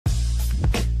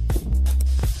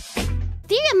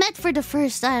Ethyria met for the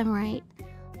first time, right?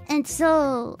 And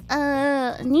so,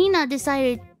 Nina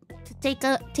decided to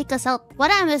take us out.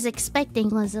 What I was expecting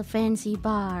was a fancy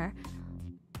bar.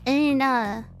 And,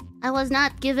 I was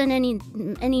not given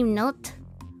any note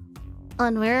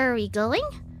on where are we going.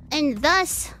 And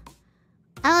thus,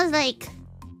 I was like,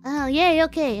 oh, yeah,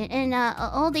 okay. And,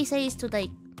 all they say is to, like,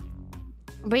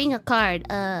 bring a card,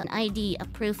 an ID, a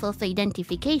proof of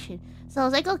identification. So I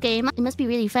was like, okay, it must be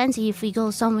really fancy if we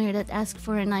go somewhere that asks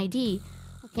for an ID.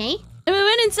 Okay? And we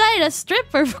went inside a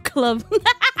stripper club.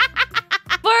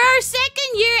 For our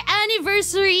 2nd year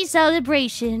anniversary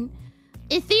celebration,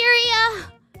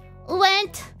 Ethyria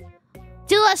went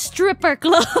to a stripper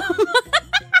club.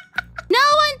 No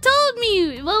one told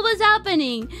me what was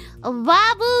happening.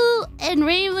 Babu and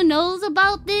Raymond knows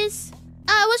about this.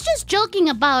 I was just joking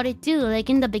about it too, like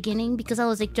in the beginning, because I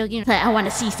was like joking. I want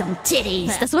to see some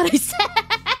titties. That's what I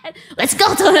said. Let's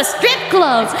go to the strip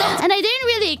club. And I didn't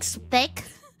really expect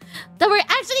that we're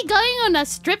actually going on a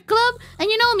strip club. And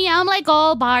you know me, I'm like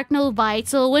all bark, no bite.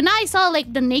 So when I saw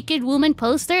like the naked woman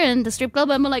poster in the strip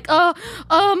club, I'm like, I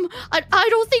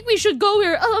don't think we should go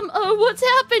here. What's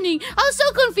happening? I was so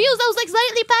confused. I was like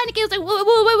slightly panicking. I was like,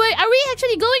 wait, are we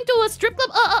actually going to a strip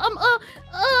club?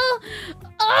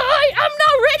 I'm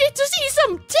not ready to see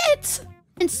some tits.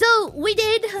 And so we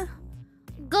did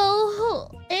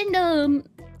go and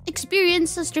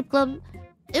experience a strip club.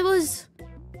 It was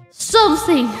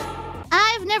something.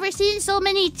 I've never seen so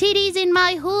many titties in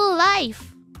my whole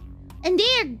life. And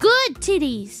they're good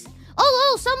titties.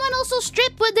 Oh, someone also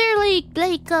stripped with their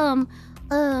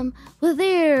with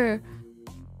their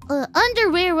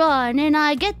underwear on, and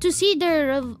I get to see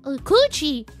their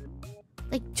coochie.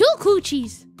 Like 2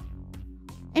 coochies.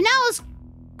 And I was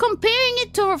comparing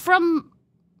it to from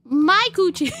my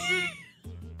coochie.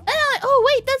 And I'm like, oh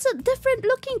wait, that's a different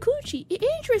looking coochie.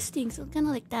 Interesting. So kind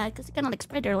of like that, because they kind of like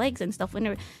spread their legs and stuff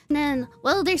whenever. And then,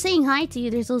 well, they're saying hi to you.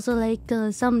 There's also like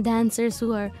some dancers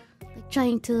who are like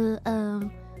trying to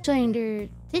showing their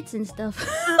tits and stuff.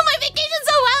 My vacation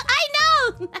so well, I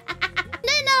know. And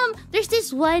then there's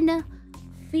this one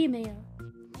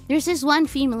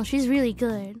female. She's really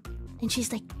good, and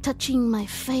she's like touching my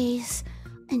face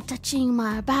and touching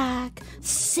my back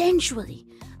sensually.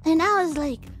 And I was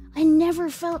like, I never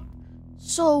felt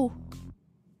so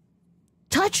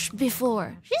touched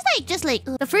before. She's like, just like,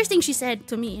 the first thing she said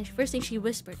to me, and the first thing she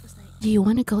whispered was like, do you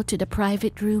want to go to the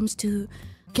private rooms to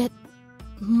get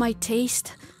my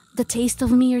taste? The taste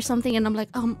of me or something? And I'm like,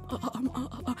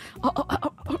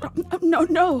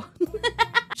 no.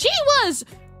 She was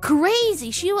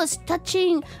crazy. She was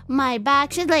touching my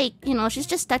back. She's like, you know, she's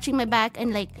just touching my back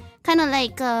and like, kind of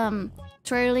like,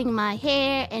 twirling my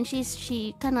hair. And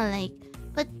she kind of like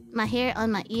put my hair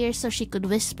on my ear so she could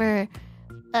whisper,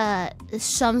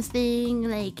 something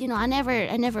like, you know, I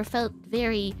never felt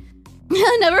very,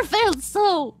 I never felt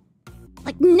so,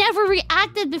 like, never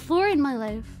reacted before in my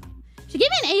life. She gave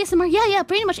me an ASMR. Yeah,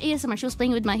 pretty much ASMR. She was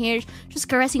playing with my hair, just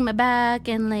caressing my back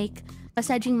and like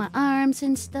massaging my arms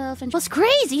and stuff. And it was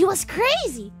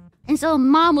crazy. And so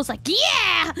mom was like,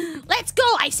 yeah, let's go.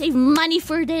 I saved money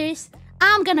for this.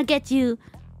 I'm gonna get you,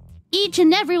 each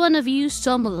and every one of you,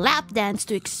 some lap dance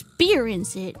to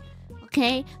experience it.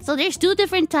 Okay? So there's 2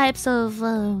 different types of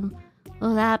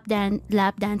lap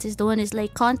dances. The one is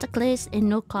like contactless and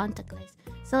no contactless.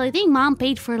 So I think mom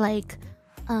paid for like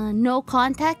no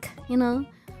contact, you know.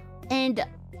 And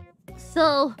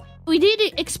so we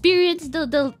did experience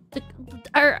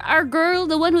our girl,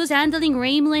 the one who's handling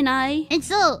Raymond and I. And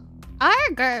so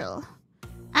our girl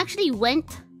actually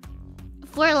went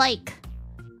for like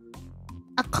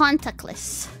a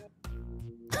contactless.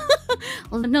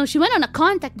 Well, no, she went on a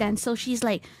contact dance. So she's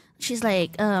like,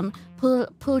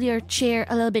 pull your chair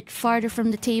a little bit farther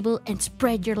from the table and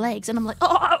spread your legs. And I'm like,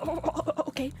 oh,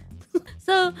 okay.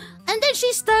 So, and then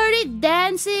she started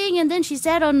dancing, and then she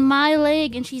sat on my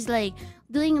leg, and she's like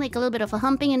doing like a little bit of a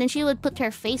humping, and then she would put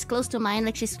her face close to mine,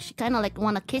 like she kind of like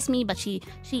want to kiss me, but she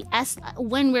asked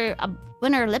when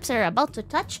her lips are about to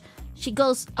touch, she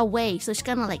goes away. So she's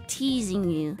kind of like teasing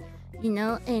you, you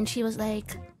know. And she was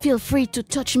like, feel free to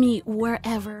touch me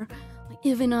wherever, like,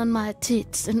 even on my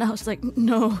tits. And I was like,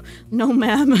 no,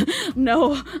 ma'am,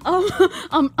 no.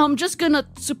 I'm just gonna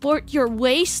support your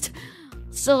waist,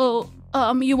 so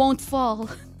you won't fall.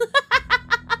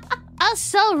 I was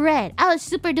so red. I was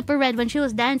super duper red when she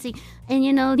was dancing. And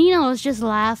you know, Nina was just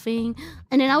laughing.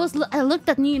 And then I looked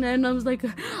at Nina and I was like,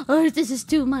 oh, this is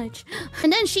too much.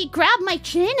 And then she grabbed my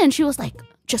chin and she was like,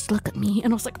 just look at me.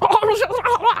 And I was like,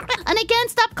 oh. And I can't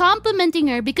stop complimenting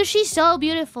her because she's so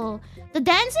beautiful. The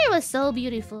dancer was so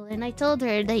beautiful. And I told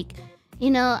her, like,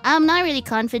 I'm not really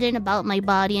confident about my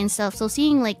body and stuff. So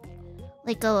seeing like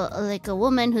a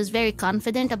woman who's very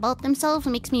confident about themselves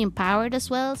makes me empowered as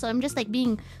well. So I'm just like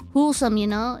being wholesome,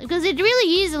 because it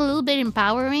really is a little bit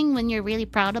empowering when you're really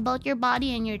proud about your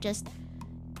body and you're just,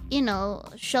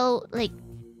 show like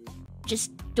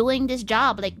just doing this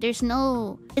job. Like it's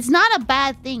not a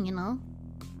bad thing.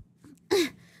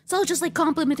 So just like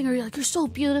complimenting her, like, you're so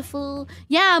beautiful.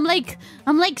 Yeah, I'm like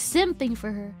simping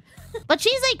for her. But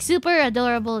she's like super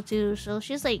adorable too. So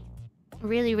she's like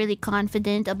really, really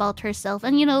confident about herself.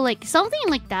 And like something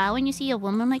like that, when you see a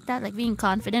woman like that, like being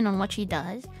confident on what she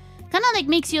does, kind of like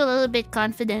makes you a little bit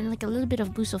confident, like a little bit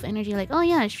of boost of energy. Like, oh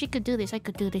yeah, if she could do this, I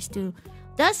could do this too.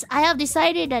 Thus, I have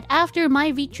decided that after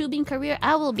my VTubing career,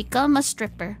 I will become a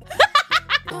stripper.